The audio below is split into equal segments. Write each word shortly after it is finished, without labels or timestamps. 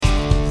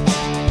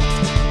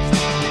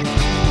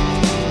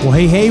Well,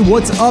 hey,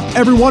 what's up,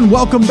 everyone?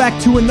 Welcome back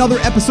to another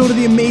episode of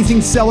the Amazing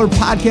Seller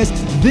Podcast.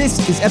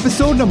 This is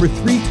episode number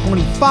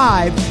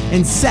 325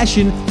 and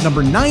session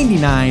number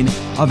 99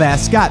 of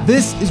Ask Scott.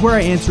 This is where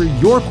I answer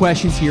your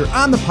questions here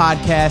on the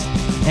podcast.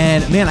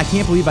 And man, I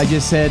can't believe I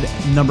just said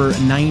number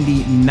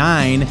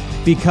 99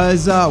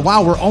 because,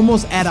 wow, we're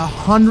almost at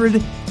 100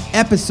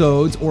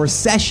 episodes or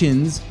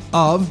sessions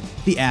of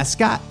the Ask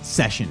Scott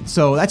session.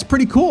 So that's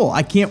pretty cool.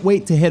 I can't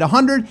wait to hit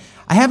 100.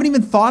 I haven't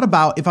even thought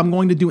about if I'm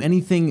going to do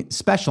anything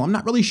special. I'm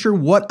not really sure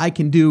what I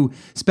can do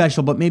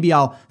special, but maybe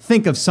I'll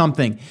think of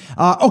something.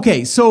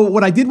 Okay, so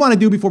what I did want to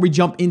do before we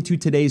jump into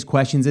today's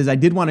questions is I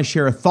did want to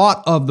share a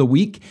thought of the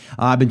week.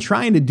 I've been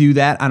trying to do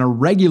that on a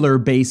regular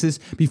basis.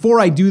 Before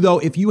I do, though,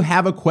 if you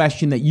have a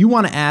question that you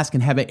want to ask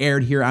and have it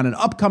aired here on an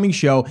upcoming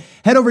show,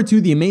 head over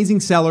to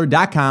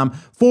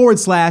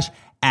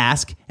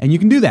theamazingseller.com/ask, and you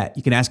can do that.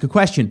 You can ask a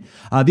question.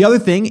 The other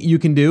thing you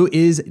can do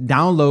is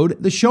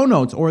download the show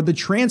notes or the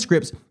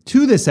transcripts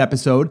to this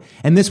episode.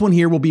 And this one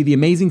here will be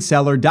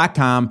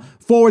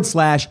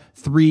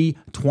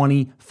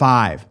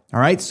theamazingseller.com/325. All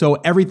right. So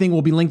everything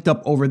will be linked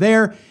up over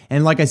there.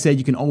 And like I said,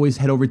 you can always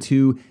head over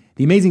to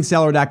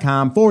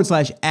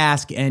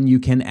theamazingseller.com/ask, and you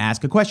can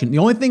ask a question. The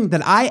only thing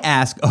that I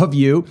ask of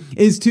you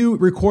is to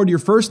record your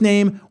first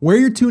name, where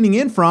you're tuning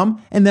in from,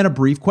 and then a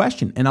brief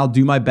question. And I'll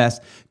do my best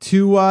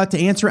to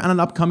answer it on an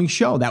upcoming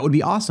show. That would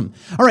be awesome.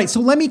 All right, so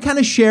let me kind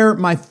of share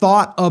my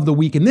thought of the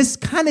week. And this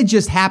kind of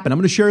just happened. I'm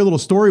going to share a little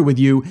story with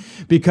you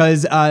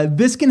because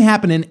this can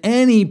happen in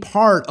any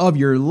part of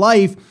your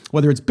life,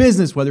 whether it's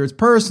business, whether it's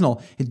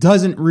personal. It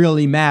doesn't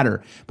really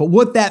matter. But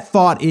what that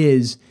thought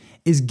is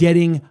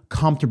getting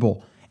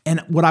comfortable. And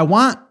what I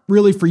want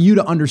really for you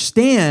to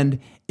understand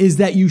is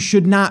that you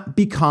should not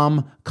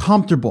become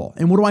comfortable.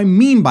 And what do I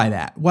mean by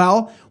that?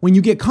 Well, when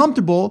you get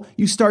comfortable,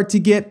 you start to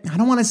get, I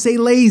don't want to say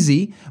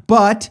lazy,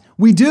 but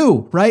we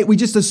do, right? We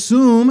just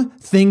assume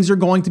things are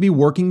going to be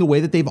working the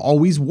way that they've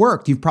always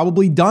worked. You've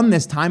probably done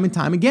this time and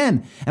time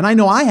again. And I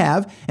know I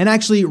have. And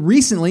actually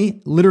recently,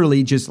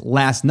 literally just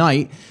last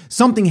night,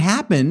 something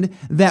happened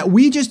that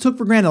we just took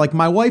for granted. Like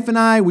my wife and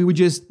I, we would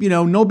just,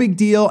 no big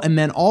deal. And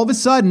then all of a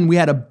sudden we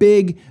had a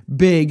big,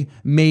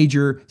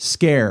 major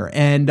scare.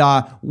 And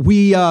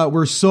we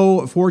were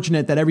so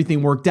fortunate that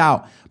everything worked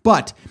out.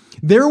 But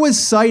there was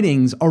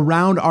sightings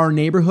around our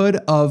neighborhood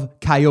of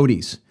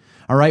coyotes.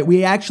 All right,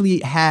 we actually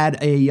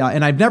had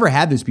and I've never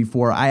had this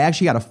before, I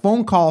actually got a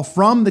phone call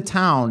from the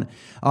town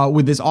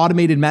with this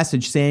automated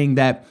message saying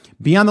that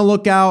be on the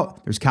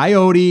lookout, there's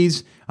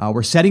coyotes,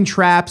 we're setting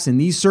traps in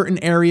these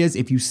certain areas.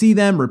 If you see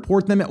them,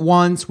 report them at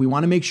once. We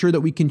want to make sure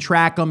that we can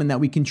track them and that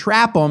we can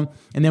trap them,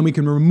 and then we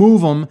can remove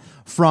them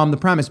from the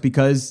premise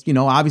because,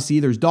 obviously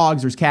there's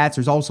dogs, there's cats.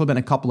 There's also been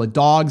a couple of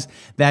dogs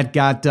that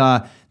got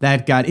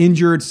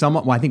injured.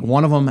 I think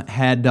one of them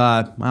had,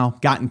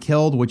 gotten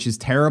killed, which is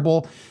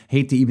terrible.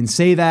 Hate to even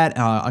say that.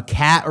 A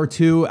cat or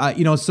two,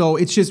 so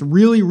it's just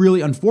really,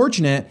 really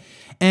unfortunate.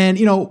 And,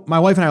 my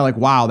wife and I are like,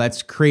 wow,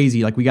 that's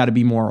crazy. Like, we got to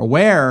be more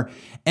aware.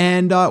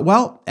 And,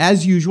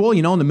 as usual,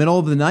 in the middle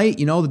of the night,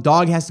 the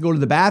dog has to go to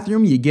the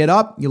bathroom. You get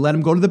up, you let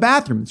him go to the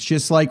bathroom. It's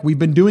just like we've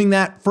been doing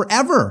that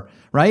forever,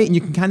 right? And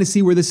you can kind of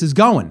see where this is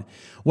going.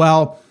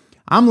 Well,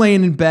 I'm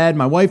laying in bed.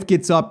 My wife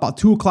gets up about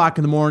 2:00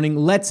 in the morning,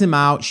 lets him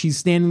out. She's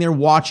standing there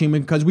watching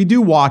him because we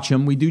do watch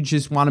him. We do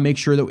just want to make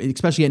sure that,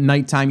 especially at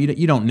nighttime,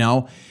 you don't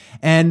know.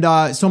 And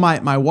so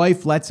my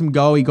wife lets him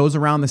go. He goes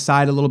around the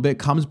side a little bit,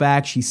 comes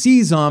back. She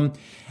sees him.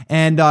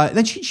 And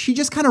then she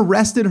just kind of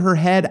rested her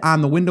head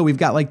on the window. We've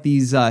got like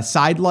these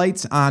side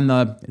lights in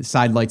the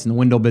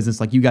window business.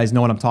 Like, you guys know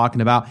what I'm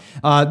talking about.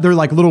 They're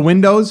like little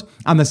windows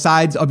on the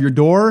sides of your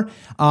door.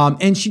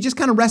 And she just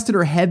kind of rested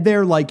her head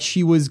there like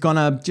she was going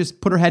to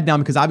just put her head down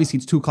because obviously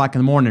it's 2:00 in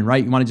the morning,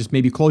 right? You want to just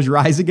maybe close your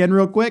eyes again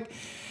real quick.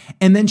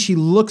 And then she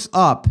looks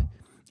up.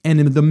 And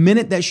in the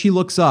minute that she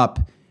looks up,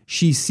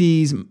 she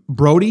sees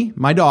Brody,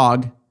 my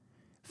dog,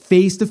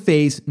 face to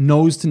face,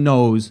 nose to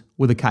nose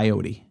with a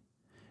coyote.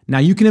 Now,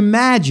 you can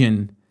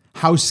imagine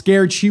how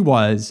scared she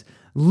was.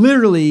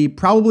 Literally,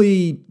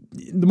 probably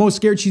the most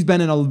scared she's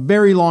been in a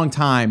very long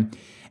time.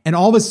 And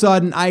all of a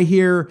sudden, I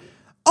hear,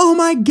 oh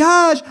my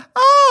gosh,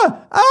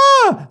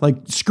 like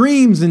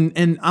screams.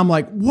 And I'm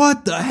like,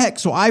 what the heck?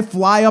 So I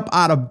fly up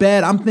out of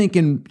bed. I'm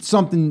thinking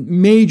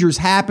something major's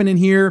happening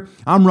here.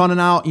 I'm running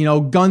out,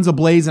 guns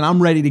ablazing.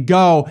 I'm ready to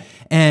go.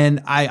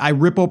 And I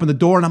rip open the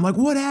door and I'm like,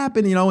 what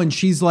happened? And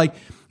she's like,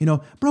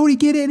 Brody,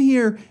 get in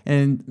here.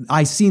 And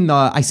I seen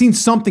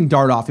something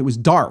dart off. It was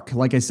dark,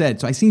 like I said.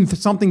 So I seen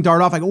something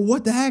dart off. I go,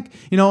 what the heck?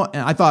 And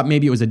I thought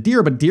maybe it was a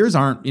deer, but deers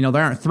aren't, they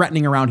aren't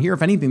threatening around here.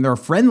 If anything, they're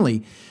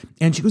friendly.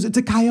 And she goes, it's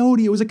a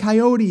coyote. It was a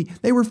coyote.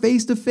 They were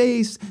face to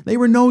face. They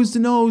were nose to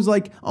nose.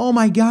 Like, oh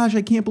my gosh,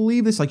 I can't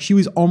believe this. Like, she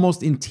was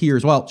almost in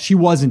tears. Well, she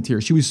was in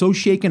tears. She was so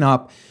shaken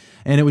up.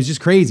 And it was just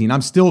crazy. And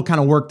I'm still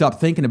kind of worked up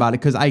thinking about it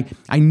because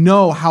I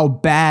know how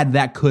bad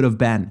that could have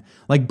been.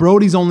 Like,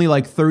 Brody's only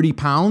like 30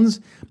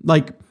 pounds.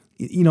 Like,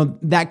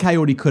 that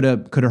coyote could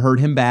have hurt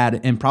him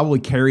bad and probably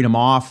carried him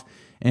off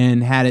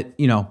and had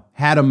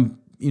him,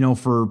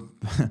 for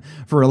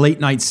a late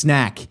night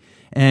snack.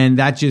 And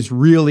that just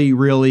really,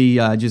 really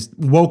just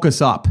woke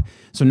us up.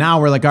 So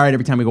now we're like, all right,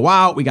 every time we go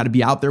out, we got to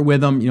be out there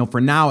with them,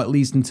 for now, at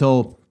least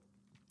until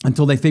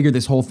they figure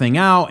this whole thing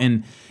out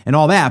and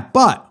all that.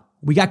 But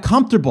we got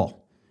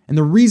comfortable. And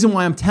the reason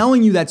why I'm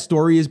telling you that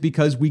story is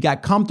because we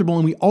got comfortable,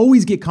 and we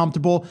always get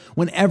comfortable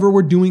whenever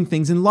we're doing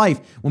things in life,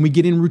 when we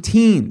get in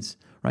routines,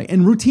 right?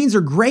 And routines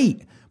are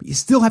great, but you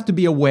still have to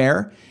be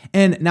aware.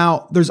 And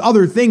now there's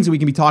other things that we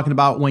can be talking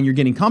about when you're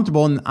getting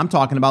comfortable. And I'm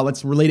talking about,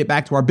 let's relate it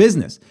back to our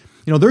business.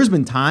 There's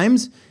been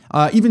times,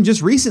 even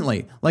just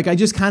recently, like I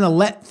just kind of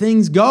let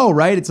things go,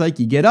 right? It's like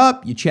you get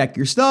up, you check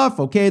your stuff.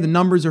 Okay, the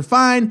numbers are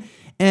fine.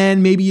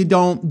 And maybe you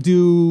don't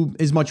do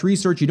as much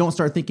research. You don't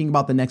start thinking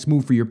about the next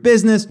move for your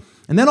business.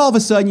 And then all of a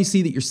sudden you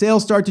see that your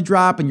sales start to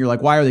drop and you're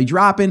like, why are they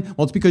dropping?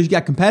 Well, it's because you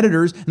got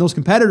competitors, and those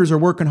competitors are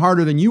working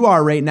harder than you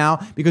are right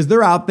now because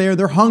they're out there,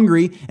 they're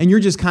hungry, and you're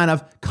just kind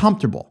of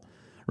comfortable,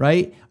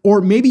 right?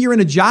 Or maybe you're in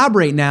a job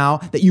right now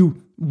that you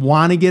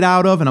want to get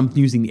out of, and I'm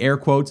using the air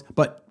quotes,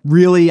 but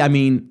really, I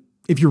mean,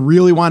 if you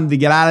really wanted to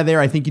get out of there,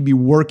 I think you'd be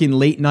working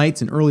late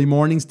nights and early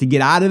mornings to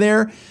get out of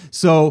there.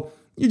 So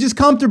you're just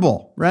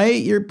comfortable,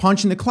 right? You're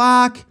punching the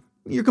clock,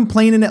 you're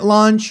complaining at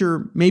lunch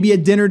or maybe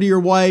at dinner to your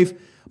wife,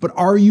 but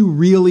are you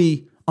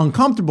really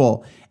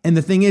uncomfortable? And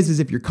the thing is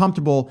if you're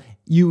comfortable,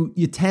 you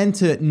tend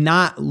to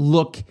not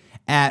look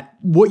at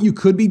what you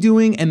could be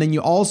doing, and then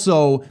you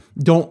also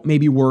don't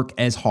maybe work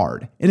as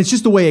hard. And it's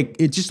just the way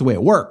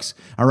it works.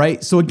 All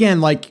right. So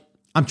again, like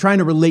I'm trying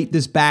to relate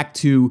this back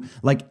to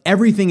like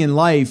everything in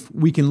life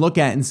we can look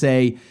at and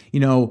say,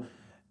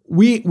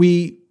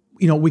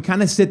 we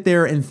kind of sit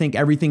there and think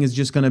everything is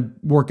just going to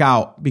work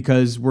out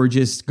because we're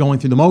just going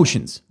through the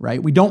motions,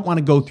 right? We don't want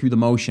to go through the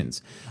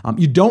motions.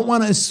 You don't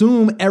want to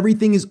assume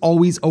everything is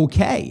always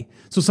okay.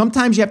 So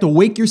sometimes you have to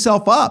wake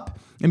yourself up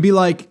and be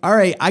like, all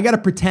right, I got to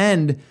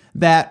pretend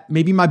that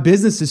maybe my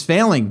business is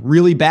failing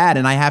really bad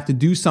and I have to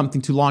do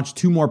something to launch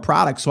 2 more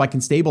products so I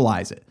can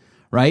stabilize it,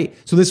 right?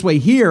 So this way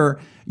here,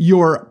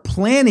 you're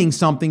planning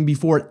something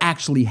before it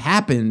actually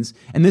happens.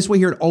 And this way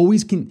here,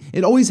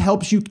 it always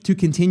helps you to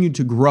continue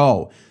to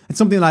grow. It's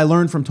something that I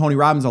learned from Tony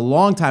Robbins a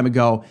long time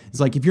ago. It's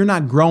like, if you're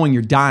not growing,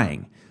 you're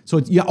dying. So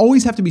you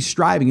always have to be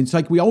striving. It's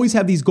like we always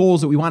have these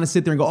goals that we want to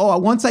sit there and go, oh,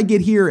 once I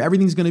get here,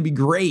 everything's going to be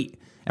great.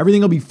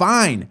 Everything will be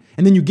fine.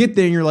 And then you get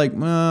there and you're like,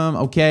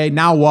 okay,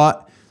 now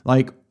what?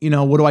 Like,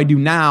 what do I do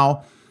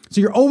now? So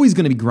you're always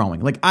going to be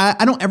growing. Like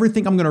I don't ever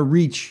think I'm going to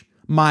reach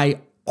my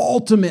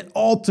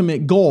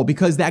ultimate goal,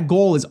 because that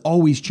goal is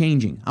always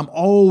changing. I'm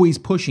always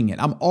pushing it.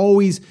 I'm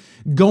always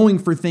going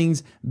for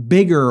things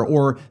bigger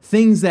or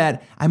things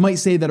that I might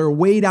say that are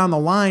way down the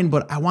line,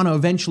 but I want to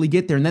eventually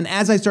get there. And then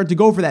as I start to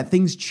go for that,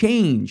 things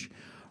change,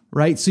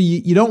 right? So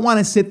you don't want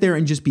to sit there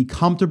and just be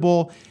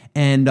comfortable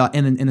and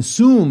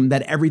assume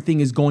that everything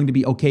is going to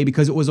be okay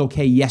because it was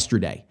okay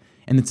yesterday.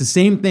 And it's the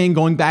same thing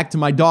going back to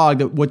my dog,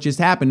 that what just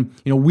happened.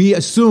 We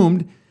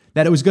assumed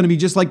that it was going to be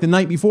just like the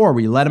night before.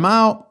 We let him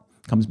out,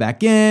 comes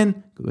back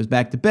in, goes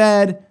back to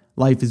bed,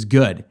 life is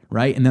good,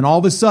 right? And then all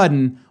of a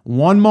sudden,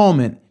 one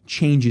moment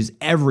changes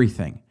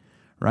everything,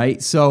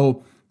 right?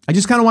 So I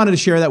just kind of wanted to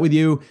share that with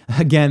you.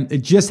 Again, it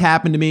just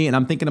happened to me, and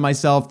I'm thinking to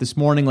myself this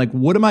morning, like,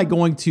 what am I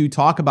going to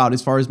talk about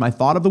as far as my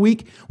thought of the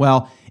week?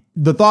 Well,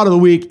 the thought of the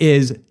week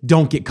is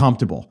don't get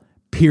comfortable,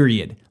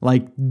 period.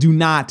 Like, do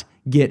not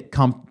get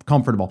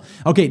comfortable.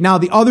 Okay, now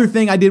the other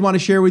thing I did want to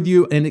share with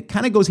you, and it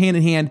kind of goes hand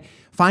in hand,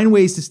 find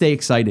ways to stay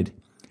excited.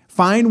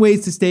 Find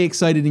ways to stay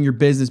excited in your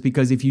business,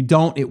 because if you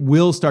don't, it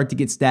will start to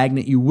get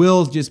stagnant. You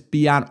will just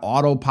be on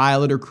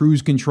autopilot or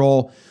cruise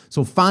control.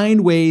 So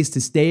find ways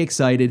to stay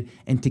excited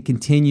and to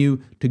continue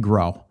to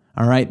grow.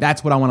 All right,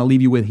 that's what I want to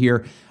leave you with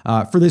here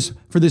for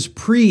this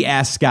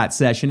pre-Ask Scott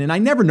session. And I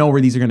never know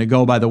where these are going to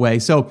go, by the way.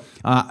 So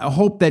I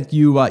hope that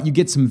you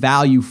get some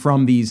value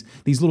from these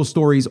little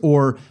stories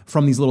or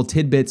from these little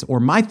tidbits or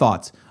my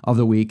thoughts of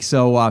the week.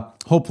 So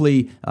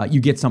hopefully you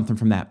get something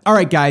from that. All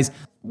right, guys.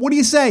 What do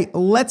you say?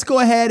 Let's go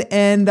ahead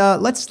and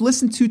let's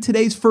listen to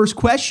today's first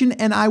question,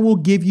 and I will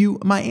give you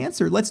my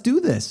answer. Let's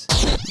do this.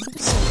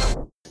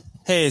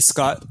 Hey,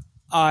 Scott.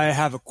 I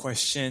have a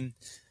question.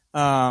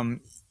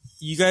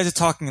 You guys are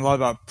talking a lot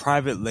about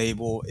private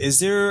label. Is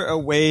there a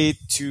way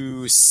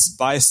to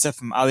buy stuff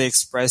from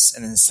AliExpress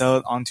and then sell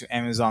it onto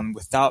Amazon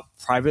without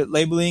private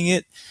labeling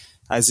it?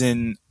 As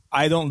in,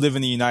 I don't live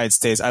in the United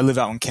States. I live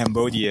out in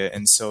Cambodia.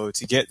 And so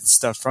to get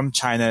stuff from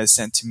China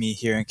sent to me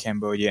here in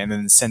Cambodia and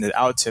then send it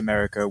out to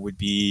America would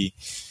be,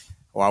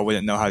 well, I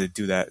wouldn't know how to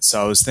do that.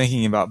 So I was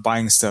thinking about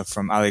buying stuff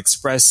from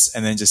AliExpress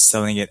and then just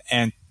selling it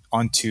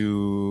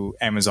onto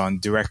Amazon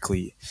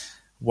directly.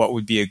 What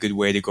would be a good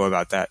way to go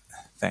about that?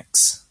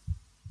 Thanks.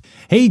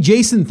 Hey,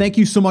 Jason, thank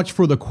you so much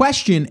for the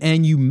question.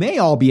 And you may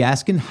all be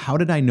asking, how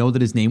did I know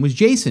that his name was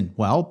Jason?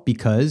 Well,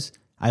 because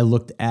I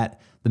looked at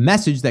the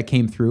message that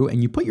came through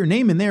and you put your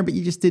name in there, but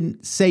you just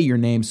didn't say your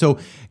name. So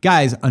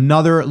guys,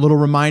 another little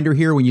reminder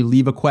here, when you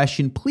leave a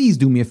question, please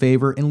do me a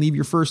favor and leave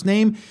your first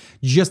name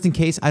just in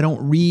case I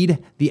don't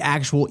read the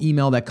actual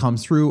email that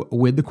comes through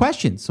with the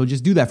question. So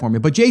just do that for me.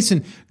 But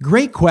Jason,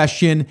 great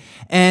question.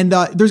 And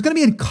there's going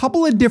to be a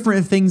couple of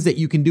different things that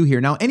you can do here.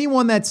 Now,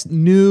 anyone that's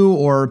new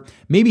or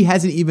maybe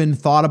hasn't even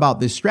thought about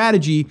this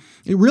strategy,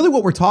 really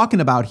what we're talking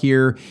about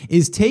here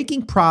is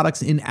taking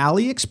products in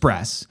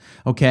AliExpress,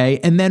 okay,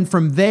 and then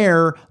from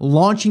there,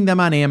 launching them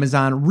on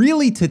Amazon,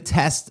 really to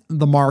test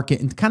the market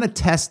and kind of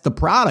test the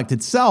product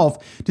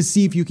itself to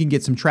see if you can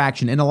get some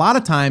traction. And a lot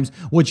of times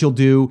what you'll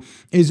do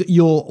is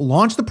you'll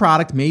launch the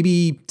product,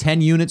 maybe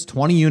 10 units,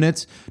 20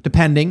 units,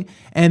 depending,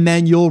 and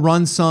then you'll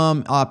run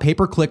some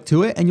pay-per-click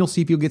to it and you'll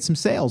see if you'll get some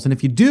sales. And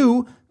if you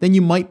do, then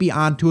you might be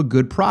onto a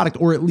good product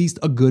or at least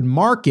a good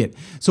market.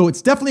 So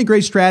it's definitely a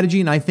great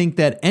strategy. And I think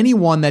that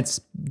anyone that's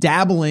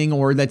dabbling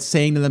or that's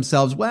saying to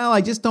themselves, well,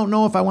 I just don't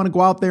know if I want to go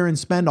out there and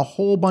spend a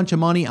whole bunch of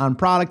money on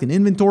product and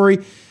inventory,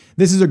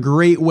 this is a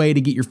great way to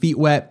get your feet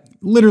wet.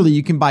 Literally,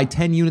 you can buy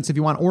 10 units if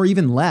you want, or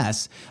even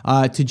less,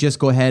 to just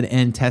go ahead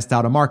and test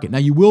out a market. Now,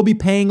 you will be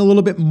paying a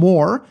little bit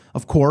more,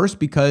 of course,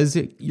 because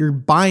you're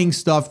buying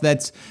stuff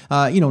that's,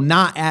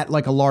 not at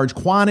like a large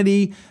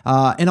quantity.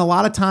 And a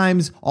lot of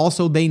times,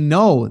 also, they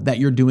know that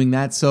you're doing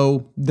that,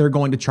 so they're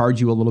going to charge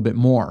you a little bit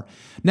more.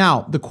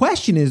 Now, the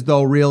question is,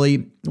 though,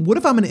 really, what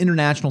if I'm an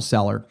international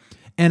seller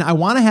and I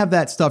want to have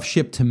that stuff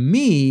shipped to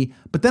me,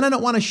 but then I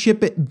don't want to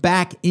ship it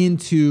back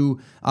into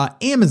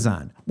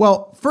Amazon?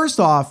 Well, first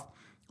off,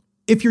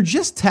 if you're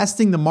just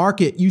testing the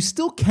market, you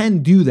still can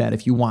do that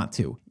if you want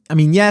to. I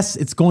mean, yes,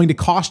 it's going to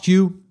cost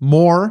you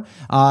more,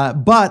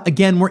 but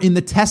again, we're in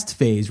the test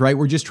phase, right?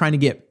 We're just trying to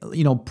get,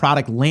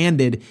 product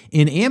landed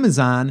in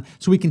Amazon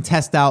so we can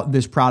test out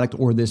this product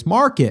or this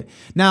market.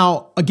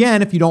 Now,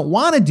 again, if you don't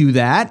want to do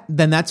that,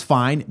 then that's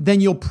fine. Then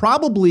you'll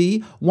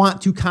probably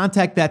want to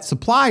contact that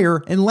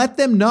supplier and let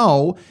them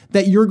know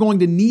that you're going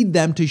to need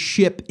them to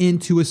ship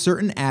into a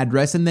certain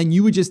address, and then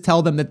you would just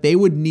tell them that they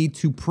would need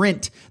to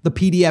print the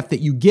PDF that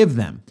you give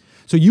them.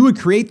 So you would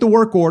create the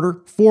work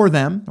order for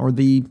them, or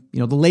the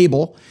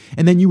label,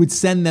 and then you would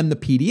send them the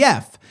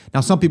PDF.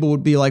 Now, some people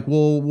would be like,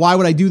 well, why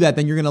would I do that?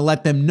 Then you're going to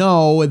let them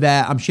know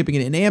that I'm shipping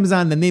it in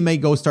Amazon, then they may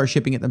go start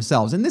shipping it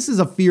themselves. And this is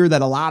a fear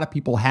that a lot of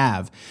people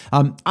have.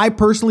 I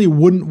personally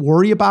wouldn't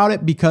worry about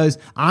it because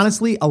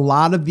honestly, a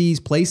lot of these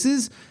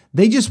places,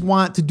 they just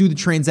want to do the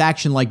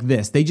transaction like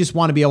this. They just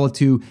want to be able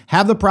to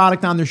have the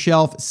product on their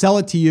shelf, sell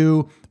it to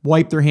you,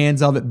 wipe their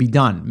hands of it, be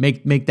done,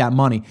 make that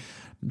money.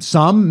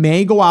 Some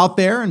may go out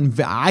there, and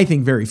I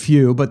think very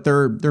few, but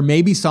there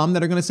may be some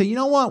that are going to say, you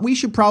know what, we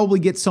should probably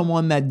get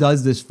someone that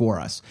does this for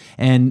us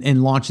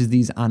and launches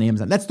these on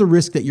Amazon. That's the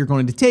risk that you're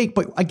going to take.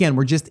 But again,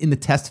 we're just in the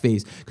test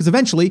phase because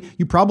eventually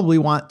you probably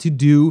want to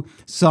do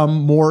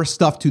some more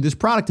stuff to this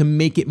product to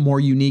make it more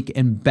unique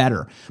and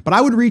better. But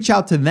I would reach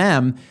out to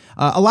them.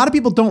 A lot of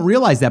people don't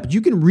realize that, but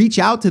you can reach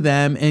out to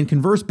them and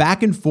converse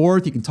back and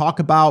forth. You can talk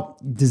about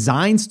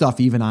design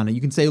stuff even on it.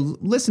 You can say,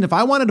 listen, if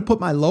I wanted to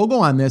put my logo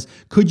on this,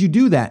 could you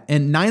do that?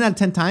 And 9 out of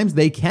 10 times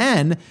they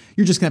can.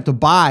 You're just going to have to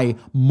buy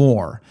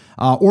more.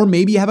 Or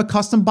maybe you have a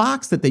custom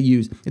box that they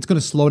use. It's going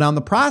to slow down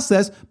the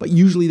process, but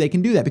usually they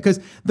can do that because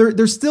they're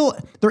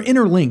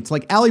interlinked.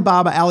 Like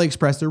Alibaba,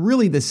 AliExpress, they're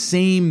really the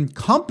same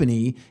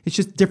company. It's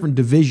just different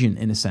division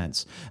in a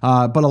sense.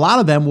 But a lot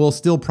of them will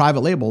still private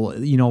label,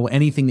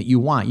 anything that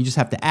you want. You just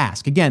have to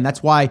ask. Again,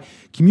 that's why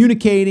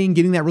communicating,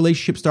 getting that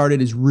relationship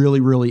started is really,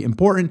 really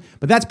important.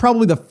 But that's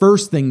probably the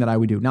first thing that I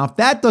would do. Now, if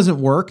that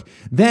doesn't work,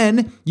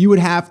 then you would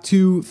have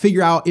to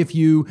figure out if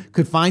you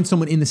could find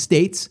someone in the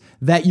States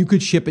that you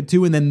could ship it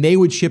to, and then they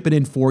would ship it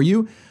in for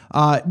you.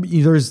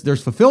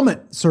 There's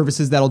fulfillment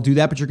services that'll do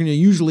that, but you're going to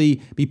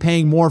usually be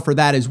paying more for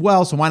that as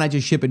well. So why not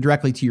just ship it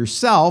directly to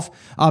yourself?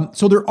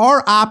 So there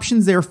are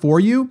options there for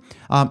you.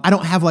 I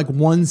don't have like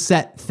one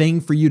set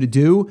thing for you to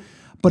do,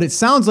 but it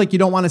sounds like you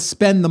don't want to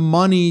spend the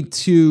money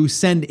to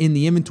send in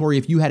the inventory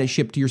if you had it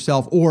shipped to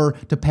yourself or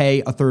to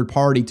pay a third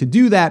party to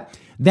do that.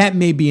 That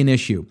may be an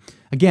issue.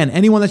 Again,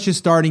 anyone that's just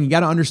starting, you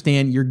got to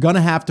understand you're going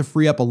to have to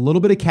free up a little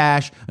bit of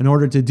cash in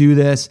order to do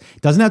this.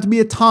 It doesn't have to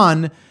be a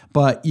ton,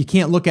 but you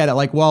can't look at it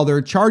like, well,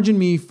 they're charging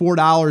me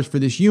 $4 for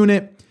this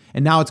unit,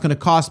 and now it's going to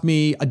cost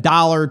me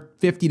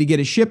 $1.50 to get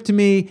it shipped to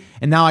me,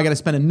 and now I got to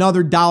spend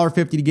another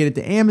 $1.50 to get it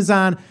to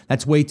Amazon.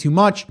 That's way too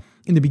much.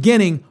 In the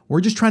beginning, we're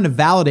just trying to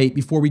validate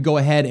before we go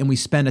ahead and we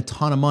spend a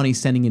ton of money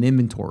sending in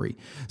inventory.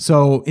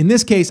 So in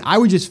this case, I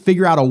would just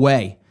figure out a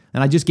way.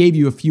 And I just gave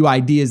you a few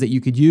ideas that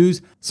you could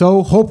use.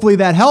 So hopefully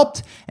that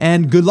helped,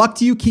 and good luck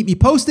to you. Keep me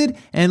posted,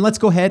 and let's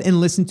go ahead and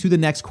listen to the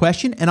next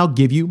question, and I'll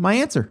give you my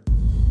answer.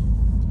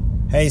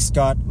 Hey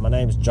Scott, my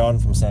name is John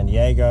from San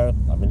Diego.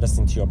 I've been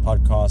listening to your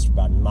podcast for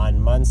about 9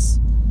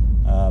 months.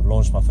 I've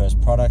launched my first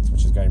product,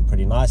 which is going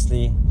pretty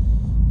nicely.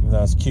 Even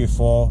though it's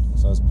Q4,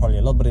 so it's probably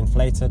a little bit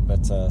inflated,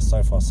 but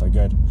so far so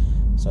good.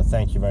 So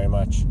thank you very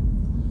much.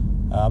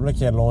 I'm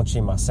looking at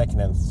launching my second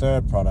and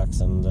third products,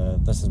 and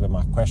this is where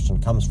my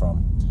question comes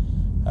from.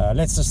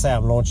 Let's just say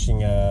I'm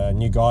launching a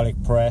new garlic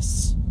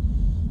press,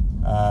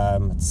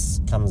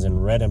 It comes in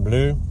red and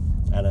blue,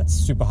 and it's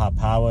super high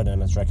powered,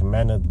 and it's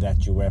recommended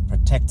that you wear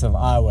protective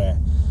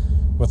eyewear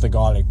with the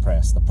garlic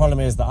press. The problem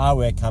is the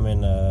eyewear come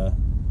in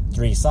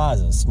 3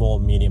 sizes, small,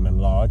 medium,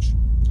 and large.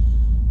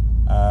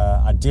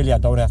 Ideally, I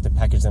don't have to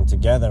package them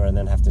together and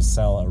then have to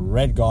sell a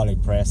red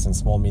garlic press in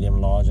small, medium,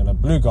 large and a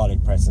blue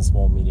garlic press in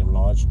small, medium,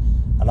 large.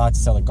 I like to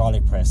sell the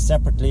garlic press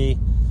separately,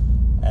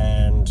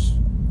 and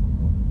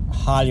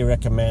highly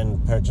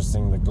recommend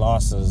purchasing the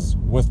glasses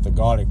with the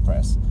garlic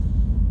press.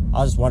 I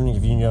was just wondering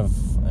if you knew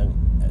of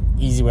an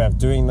easy way of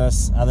doing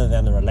this other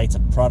than the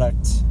related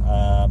product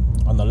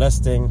on the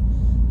listing.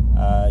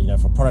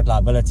 For product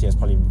liability, it's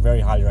probably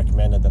very highly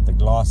recommended that the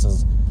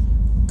glasses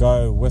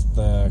go with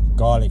the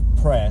garlic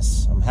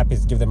press. I'm happy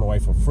to give them away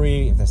for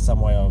free if there's some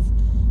way of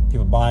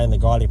people buying the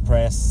garlic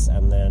press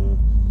and then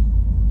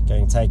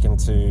getting taken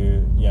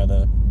to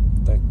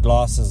the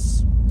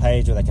glasses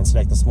page where they can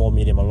select the small,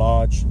 medium, or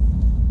large.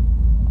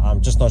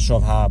 I'm just not sure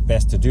of how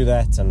best to do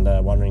that, and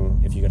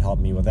wondering if you could help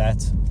me with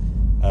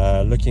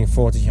that. Looking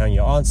forward to hearing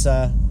your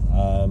answer.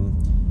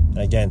 And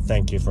again,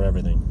 thank you for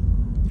everything.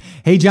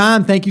 Hey,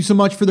 John, thank you so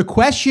much for the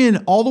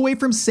question. All the way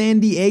from San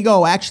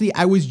Diego. Actually,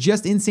 I was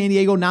just in San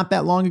Diego not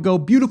that long ago.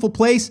 Beautiful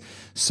place.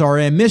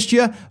 Sorry I missed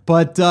you.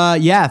 But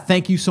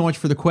thank you so much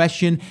for the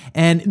question.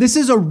 And this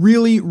is a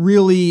really,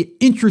 really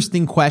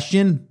interesting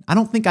question. I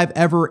don't think I've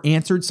ever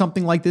answered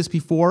something like this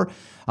before.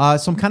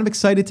 So I'm kind of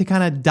excited to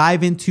kind of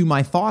dive into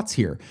my thoughts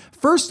here.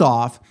 First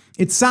off,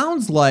 it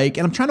sounds like,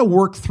 and I'm trying to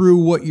work through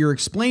what you're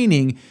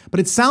explaining, but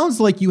it sounds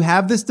like you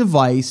have this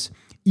device.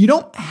 You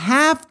don't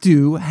have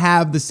to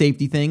have the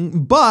safety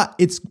thing, but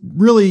it's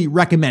really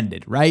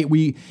recommended, right?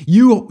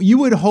 You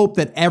would hope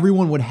that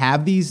everyone would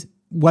have these,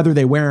 whether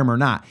they wear them or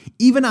not.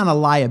 Even on a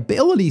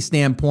liability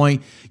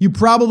standpoint, you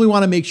probably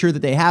want to make sure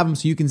that they have them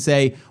so you can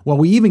say, well,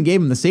 we even gave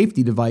them the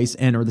safety device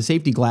or the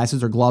safety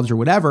glasses or gloves or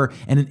whatever,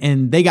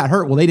 and they got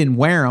hurt. Well, they didn't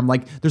wear them.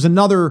 Like, there's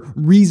another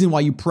reason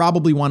why you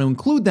probably want to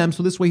include them.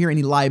 So this way here,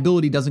 any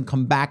liability doesn't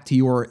come back to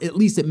you, or at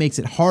least it makes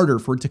it harder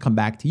for it to come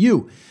back to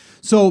you.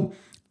 So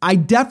I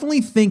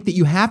definitely think that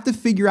you have to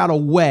figure out a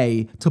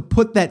way to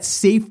put that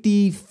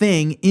safety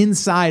thing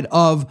inside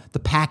of the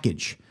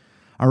package.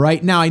 All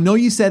right. Now, I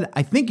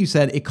think you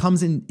said it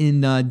comes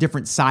in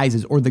different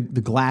sizes, or the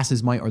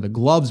glasses might, or the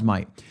gloves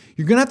might.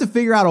 You're going to have to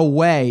figure out a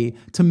way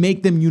to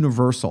make them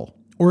universal,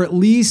 or at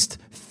least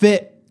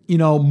fit,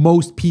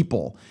 most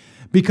people.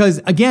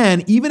 Because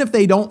again, even if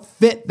they don't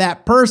fit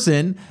that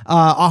person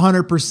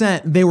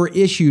 100%, they were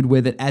issued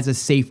with it as a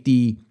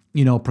safety,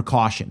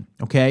 precaution.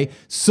 Okay.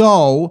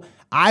 So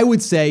I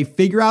would say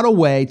figure out a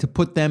way to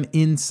put them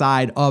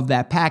inside of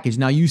that package.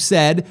 Now, you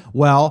said,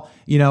 well,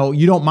 you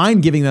don't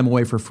mind giving them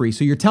away for free.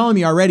 So you're telling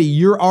me already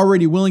you're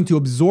already willing to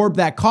absorb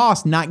that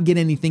cost, not get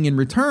anything in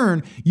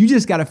return. You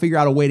just got to figure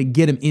out a way to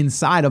get them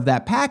inside of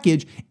that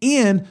package,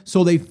 and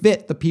so they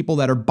fit the people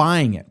that are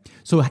buying it.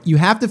 So you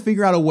have to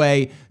figure out a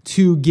way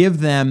to give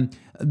them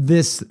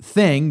this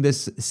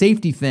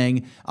safety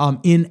thing,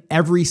 in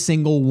every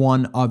single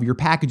one of your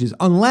packages,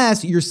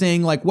 unless you're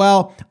saying like,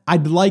 well,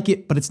 I'd like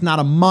it, but it's not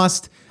a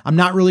must. I'm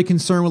not really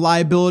concerned with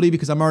liability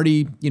because I've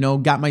already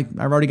got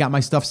my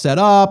stuff set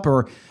up,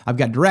 or I've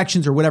got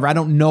directions or whatever. I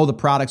don't know the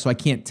product, so I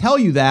can't tell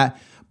you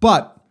that.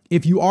 But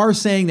if you are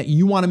saying that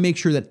you want to make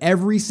sure that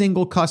every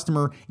single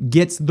customer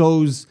gets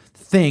those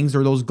things,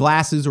 or those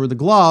glasses or the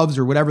gloves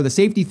or whatever the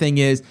safety thing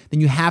is,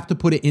 then you have to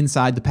put it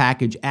inside the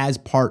package as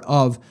part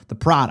of the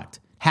product.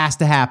 Has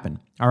to happen.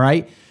 All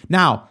right.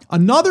 Now,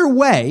 another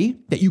way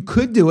that you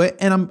could do it,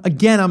 and I'm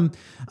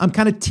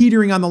kind of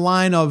teetering on the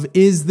line of,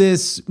 is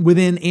this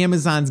within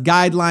Amazon's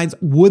guidelines?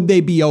 Would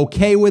they be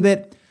okay with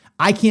it?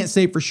 I can't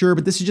say for sure,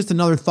 but this is just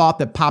another thought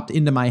that popped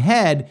into my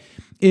head,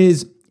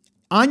 is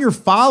on your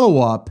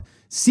follow-up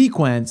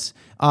sequence,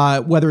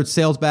 whether it's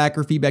SalesBack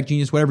or Feedback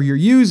Genius, whatever you're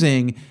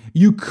using,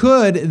 you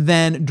could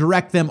then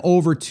direct them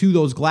over to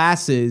those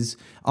glasses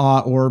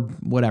or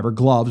whatever,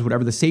 gloves,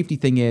 whatever the safety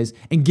thing is,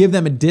 and give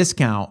them a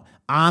discount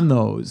on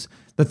those.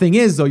 The thing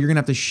is, though, you're going to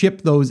have to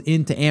ship those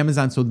into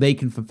Amazon so they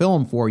can fulfill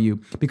them for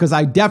you, because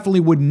I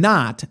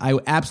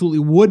absolutely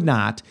would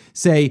not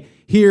say,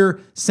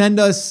 here, send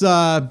us,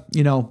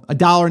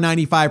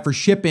 $1.95 for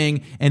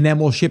shipping, and then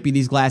we'll ship you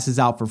these glasses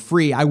out for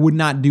free. I would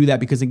not do that,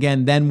 because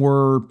again, then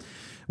we're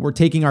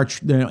taking our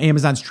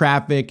Amazon's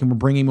traffic and we're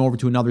bringing them over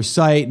to another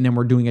site, and then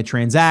we're doing a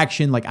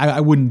transaction. Like,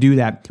 I wouldn't do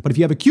that. But if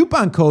you have a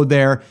coupon code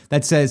there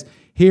that says,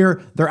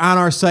 here, they're on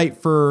our site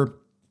for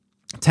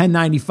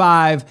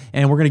 $10.95,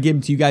 and we're going to give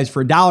them to you guys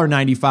for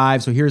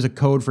 $1.95. So here's a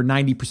code for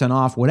 90%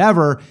 off,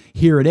 whatever.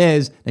 Here it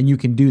is. Then you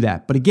can do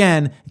that. But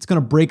again, it's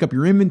going to break up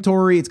your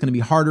inventory. It's going to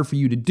be harder for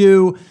you to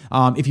do.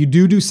 If you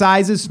do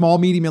sizes, small,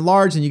 medium, and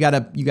large, then you got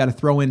to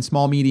throw in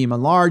small, medium,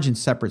 and large in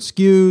separate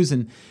SKUs,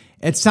 and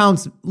it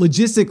sounds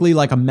logistically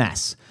like a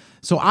mess.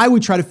 So I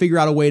would try to figure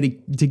out a way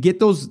to get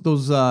those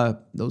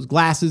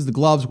glasses, the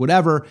gloves,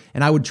 whatever,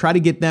 and I would try to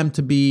get them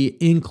to be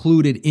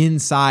included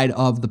inside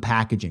of the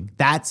packaging.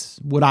 That's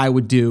what I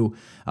would do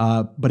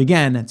But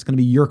again, it's going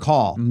to be your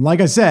call.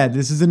 Like I said,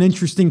 this is an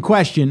interesting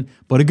question,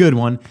 but a good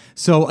one.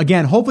 So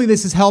again, hopefully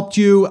this has helped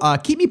you.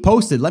 Keep me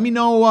posted. Let me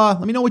know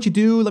what you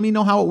do. Let me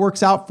know how it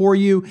works out for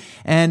you.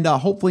 And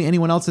hopefully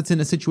anyone else that's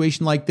in a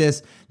situation like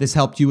this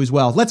helped you as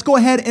well. Let's go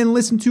ahead and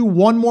listen to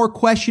one more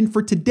question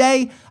for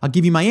today. I'll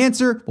give you my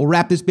answer. We'll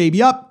wrap this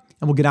baby up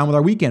and we'll get on with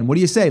our weekend. What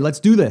do you say? Let's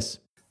do this.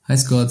 Hi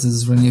Scott, this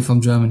is Rene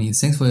from Germany.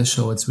 Thanks for your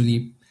show. It's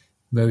really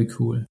very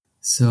cool.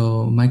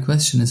 So my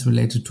question is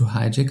related to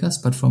hijackers,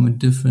 but from a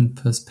different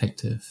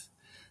perspective.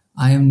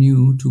 I am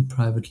new to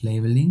private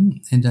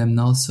labeling and I'm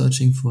now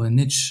searching for a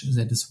niche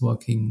that is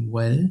working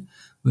well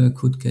where I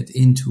could get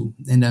into.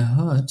 And I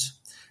heard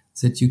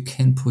that you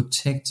can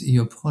protect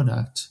your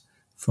product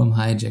from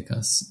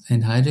hijackers.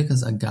 And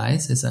hijackers are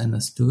guys, as I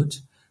understood,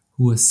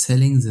 who are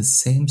selling the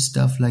same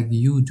stuff like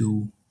you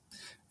do.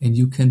 And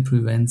you can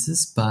prevent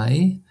this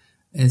by,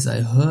 as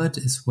I heard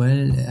as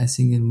well, I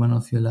think in one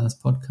of your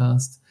last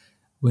podcasts,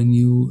 when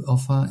you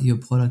offer your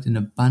product in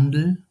a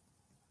bundle,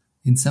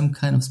 in some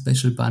kind of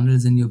special bundle,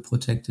 then you're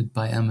protected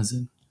by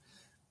Amazon.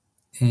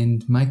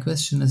 And my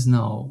question is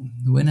now,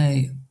 when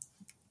I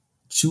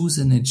choose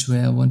a niche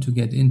where I want to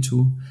get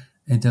into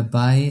and I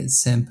buy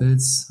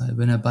samples,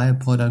 when I buy a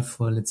product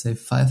for, let's say,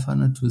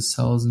 $500 to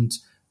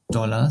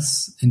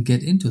 $1,000 and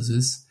get into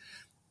this,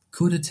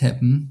 could it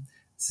happen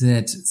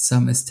that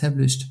some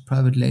established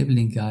private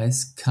labeling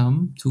guys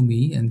come to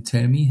me and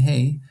tell me,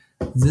 hey,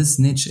 this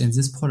niche and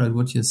this product,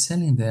 what you're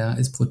selling there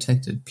is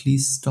protected.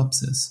 Please stop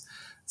this.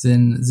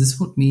 Then this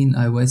would mean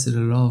I wasted a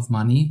lot of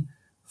money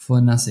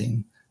for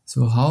nothing.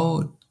 So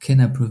how can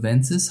I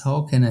prevent this?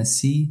 How can I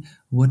see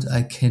what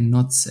I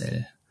cannot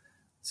sell?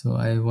 So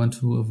I want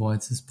to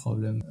avoid this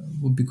problem.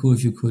 It would be cool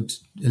if you could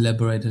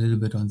elaborate a little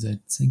bit on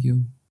that. Thank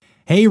you.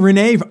 Hey,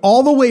 Rene,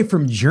 all the way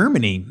from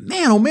Germany.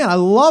 Man, oh man, I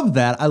love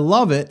that. I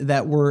love it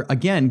that we're,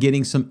 again,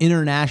 getting some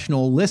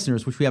international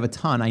listeners, which we have a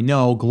ton, I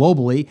know,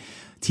 globally.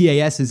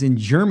 TAS is in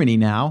Germany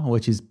now,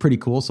 which is pretty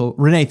cool. So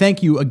Rene,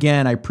 thank you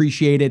again. I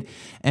appreciate it.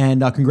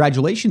 And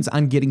congratulations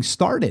on getting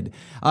started.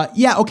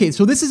 Okay,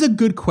 so this is a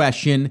good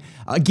question.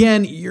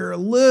 Again, you're a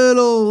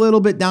little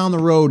bit down the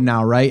road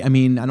now, right? I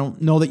mean, I don't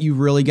know that you've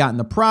really gotten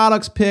the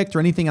products picked or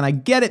anything, and I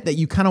get it that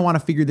you kind of want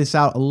to figure this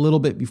out a little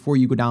bit before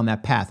you go down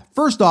that path.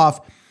 First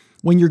off,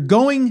 when you're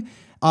going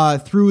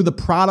through the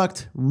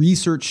product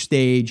research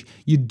stage,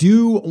 you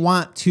do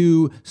want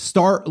to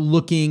start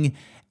looking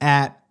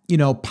at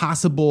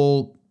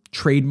possible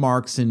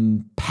trademarks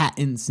and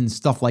patents and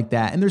stuff like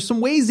that. And there's some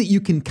ways that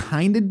you can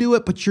kind of do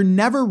it, but you're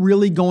never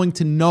really going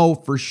to know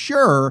for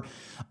sure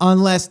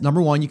unless,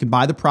 number one, you can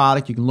buy the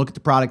product, you can look at the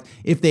product.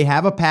 If they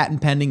have a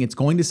patent pending, it's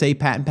going to say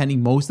patent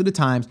pending most of the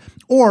times.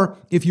 Or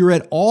if you're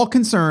at all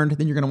concerned,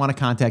 then you're going to want to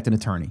contact an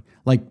attorney,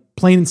 like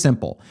plain and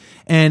simple.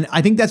 And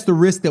I think that's the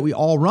risk that we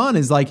all run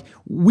is like,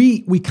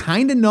 we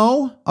kind of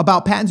know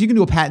about patents. You can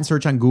do a patent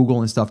search on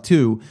Google and stuff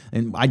too.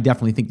 And I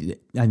definitely think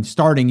in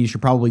starting, you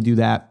should probably do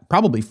that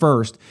probably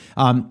first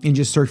and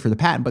just search for the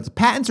patent. But the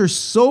patents are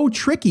so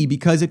tricky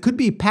because it could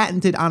be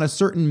patented on a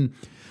certain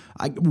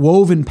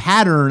woven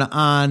pattern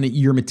on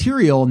your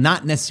material,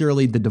 not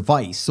necessarily the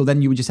device. So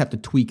then you would just have to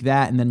tweak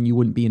that and then you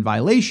wouldn't be in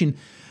violation.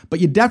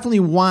 But you definitely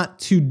want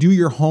to do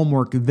your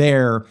homework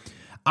there.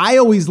 I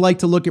always like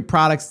to look at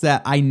products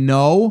that I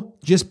know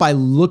just by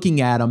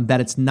looking at them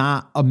that it's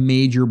not a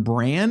major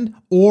brand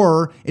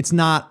or it's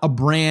not a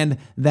brand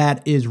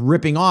that is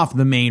ripping off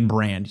the main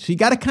brand. So you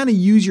got to kind of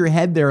use your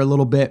head there a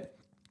little bit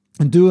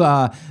and do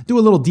a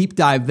little deep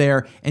dive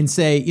there and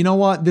say, you know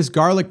what, this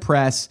garlic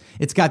press,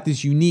 it's got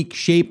this unique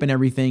shape and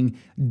everything.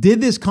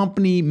 Did this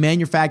company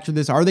manufacture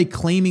this? Are they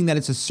claiming that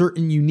it's a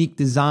certain unique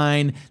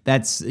design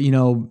that's,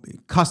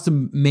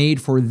 custom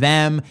made for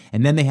them?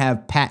 And then they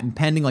have patent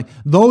pending. Like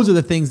those are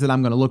the things that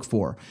I'm going to look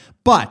for.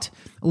 But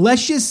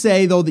let's just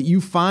say though that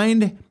you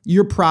find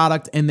your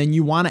product and then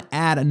you want to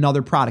add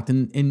another product.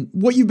 And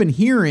what you've been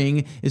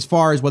hearing as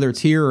far as whether it's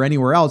here or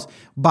anywhere else,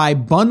 by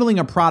bundling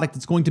a product,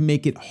 it's going to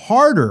make it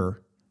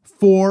harder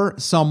for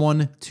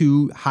someone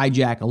to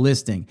hijack a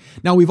listing.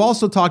 Now, we've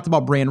also talked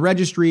about brand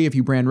registry. If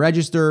you brand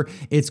register,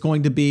 it's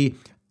going to be,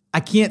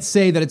 I can't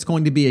say that it's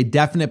going to be a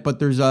definite, but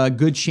there's a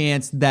good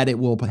chance that it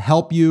will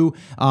help you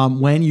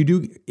when you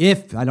do,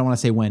 if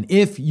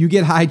you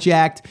get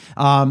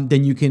hijacked,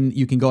 then you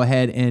can go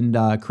ahead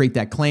and create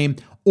that claim.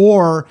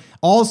 Or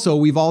also,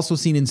 we've also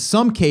seen in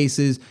some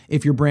cases,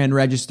 if you're brand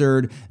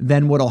registered,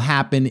 then what'll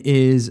happen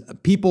is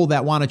people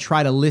that want to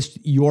try to list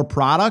your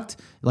product,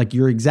 like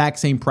your exact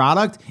same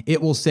product,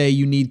 it will say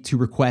you need to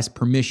request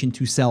permission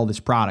to sell this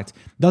product.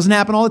 Doesn't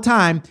happen all the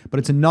time, but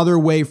it's another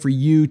way for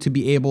you to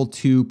be able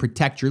to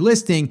protect your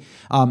listing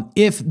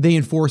if they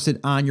enforce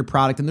it on your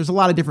product. And there's a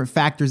lot of different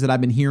factors that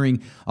I've been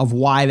hearing of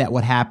why that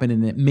would happen,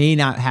 and it may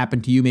not happen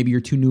to you. Maybe you're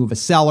too new of a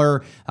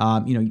seller.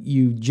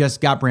 You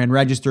just got brand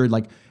registered.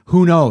 Like,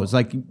 who knows?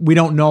 Like, we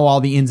don't know all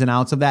the ins and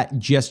outs of that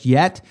just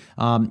yet.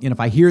 And if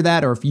I hear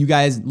that, or if you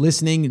guys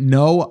listening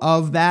know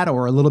of that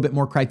or a little bit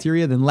more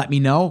criteria, then let me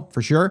know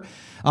for sure. sure.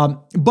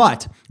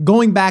 But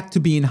going back to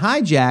being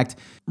hijacked,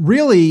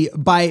 really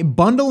by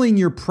bundling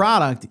your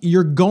product,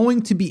 you're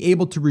going to be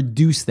able to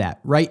reduce that,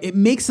 right? It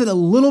makes it a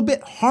little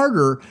bit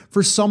harder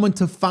for someone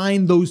to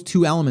find those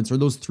two elements or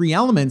those three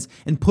elements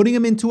and putting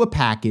them into a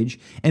package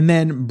and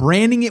then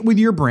branding it with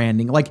your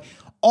branding. Like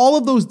all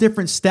of those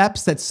different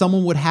steps that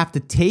someone would have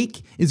to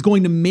take is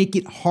going to make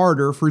it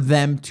harder for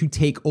them to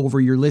take over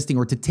your listing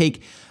or to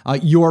take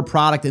your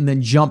product and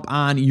then jump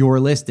on your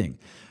listing.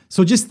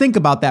 So just think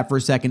about that for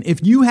a second.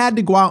 If you had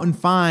to go out and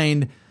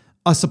find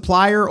a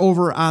supplier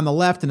over on the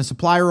left and a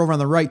supplier over on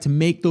the right to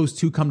make those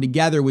two come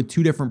together with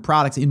two different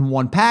products in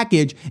one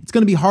package, it's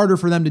going to be harder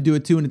for them to do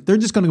it too. And they're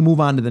just going to move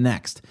on to the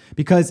next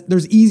because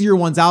there's easier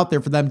ones out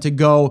there for them to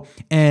go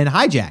and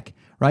hijack,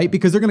 right?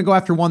 Because they're going to go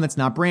after one that's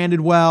not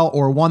branded well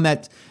or one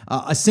that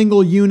a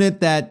single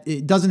unit that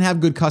it doesn't have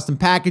good custom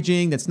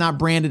packaging, that's not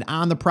branded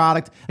on the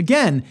product.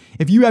 Again,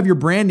 if you have your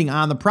branding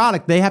on the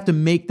product, they have to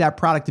make that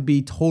product to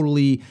be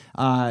totally,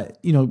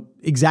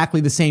 exactly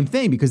the same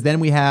thing, because then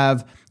we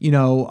have,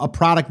 a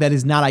product that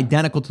is not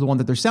identical to the one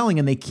that they're selling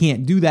and they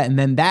can't do that. And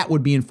then that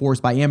would be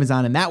enforced by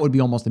Amazon and that would be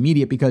almost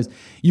immediate because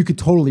you could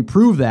totally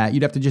prove that.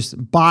 You'd have to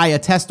just buy a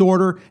test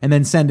order and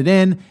then send it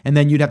in and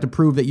then you'd have to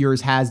prove that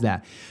yours has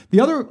that. The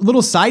other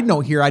little side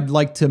note here I'd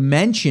like to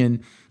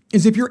mention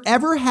is if you're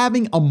ever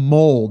having a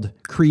mold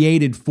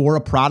created for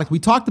a product, we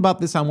talked about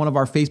this on one of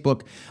our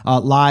Facebook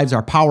lives,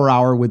 our Power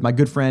Hour with my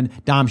good friend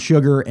Dom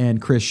Sugar and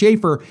Chris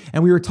Schaefer,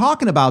 and we were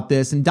talking about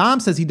this, and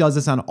Dom says he does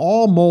this on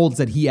all molds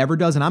that he ever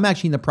does, and I'm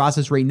actually in the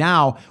process right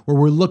now where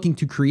we're looking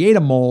to create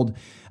a mold.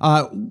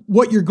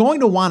 What you're going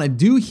to want to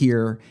do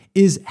here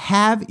is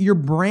have your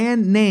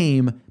brand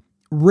name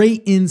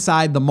right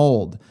inside the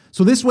mold.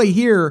 So this way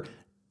here,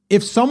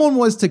 if someone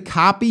was to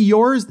copy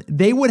yours,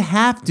 they would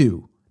have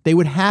to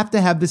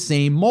have the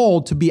same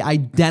mold to be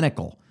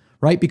identical,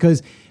 right?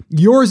 Because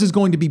yours is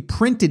going to be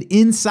printed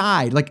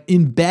inside, like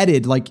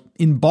embedded, like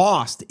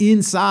embossed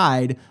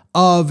inside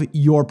of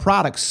your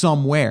product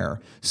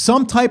somewhere,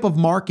 some type of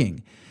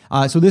marking.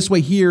 So this way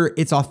here,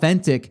 it's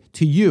authentic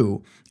to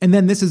you. And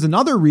then this is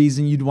another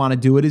reason you'd want to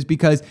do it is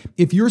because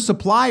if your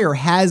supplier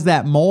has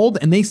that mold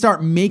and they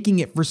start making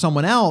it for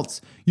someone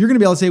else, you're going to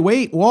be able to say,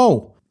 wait,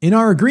 whoa, in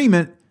our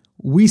agreement,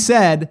 we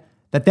said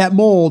that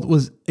mold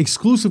was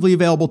exclusively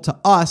available to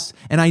us.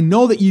 And I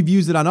know that you've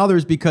used it on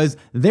others because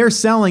they're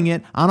selling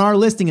it on our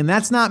listing and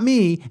that's not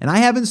me. And I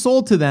haven't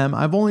sold to them.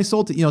 I've only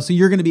sold to, so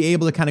you're going to be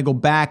able to kind of go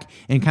back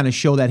and kind of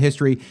show that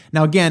history.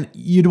 Now, again,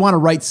 you'd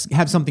want to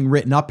have something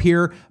written up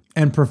here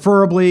and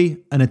preferably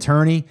an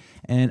attorney.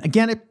 And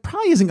again, it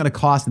probably isn't going to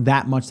cost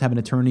that much to have an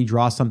attorney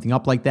draw something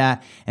up like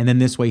that. And then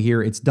this way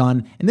here, it's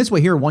done. And this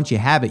way here, once you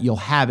have it, you'll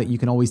have it. You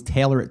can always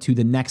tailor it to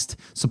the next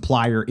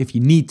supplier if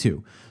you need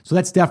to. So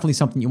that's definitely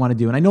something you want to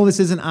do. And I know this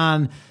isn't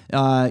on,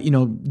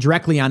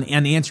 directly on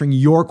answering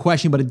your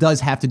question, but it does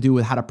have to do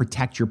with how to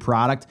protect your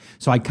product.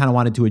 So I kind of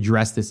wanted to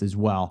address this as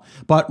well.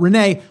 But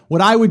Renee,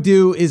 what I would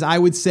do is I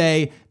would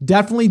say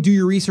definitely do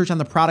your research on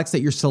the products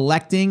that you're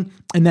selecting.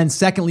 And then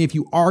secondly, if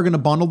you are going to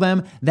bundle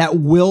them, that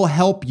will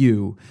help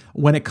you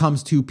when it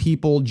comes to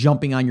people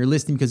jumping on your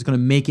listing because it's going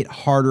to make it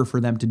harder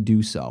for them to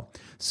do so.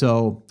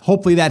 So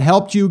hopefully that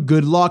helped you.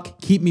 Good luck.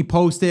 Keep me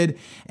posted.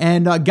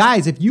 And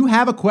guys, if you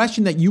have a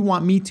question that you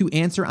want me to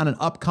answer on an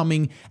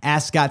upcoming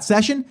Ask Scott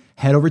session,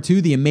 head over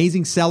to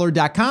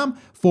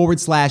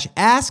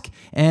theamazingseller.com/ask.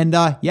 And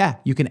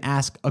you can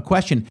ask a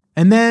question.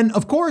 And then,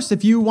 of course,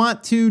 if you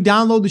want to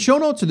download the show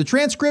notes or the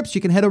transcripts,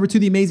 you can head over to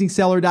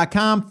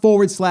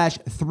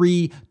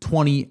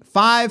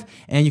theamazingseller.com/325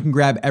 and you can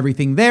grab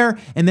everything there.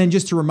 And then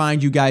just to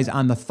remind you guys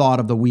on the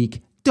thought of the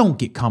week, don't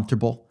get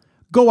comfortable.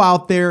 Go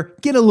out there,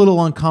 get a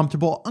little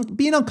uncomfortable.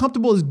 Being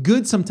uncomfortable is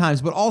good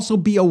sometimes, but also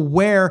be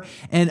aware.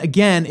 And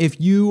again,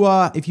 if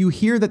you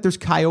hear that there's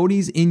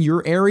coyotes in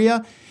your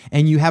area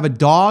and you have a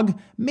dog,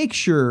 make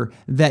sure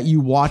that you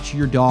watch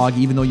your dog,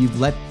 even though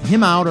you've let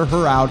him out or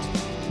her out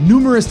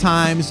numerous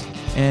times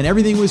and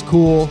everything was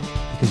cool,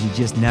 because you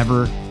just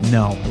never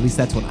know. At least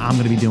that's what I'm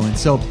going to be doing.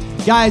 So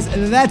guys,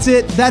 that's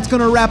it. That's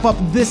going to wrap up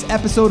this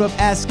episode of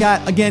Ask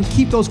Scott. Again,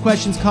 keep those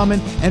questions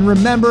coming. And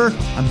remember,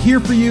 I'm here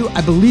for you.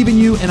 I believe in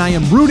you and I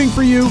am rooting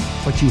for you,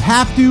 but you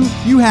have to.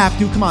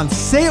 Come on,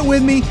 say it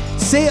with me.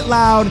 Say it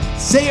loud.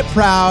 Say it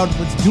proud.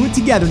 Let's do it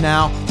together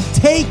now.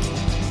 Take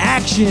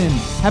action.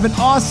 Have an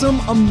awesome,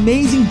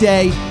 amazing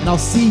day. And I'll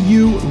see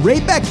you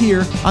right back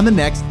here on the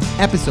next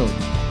episode.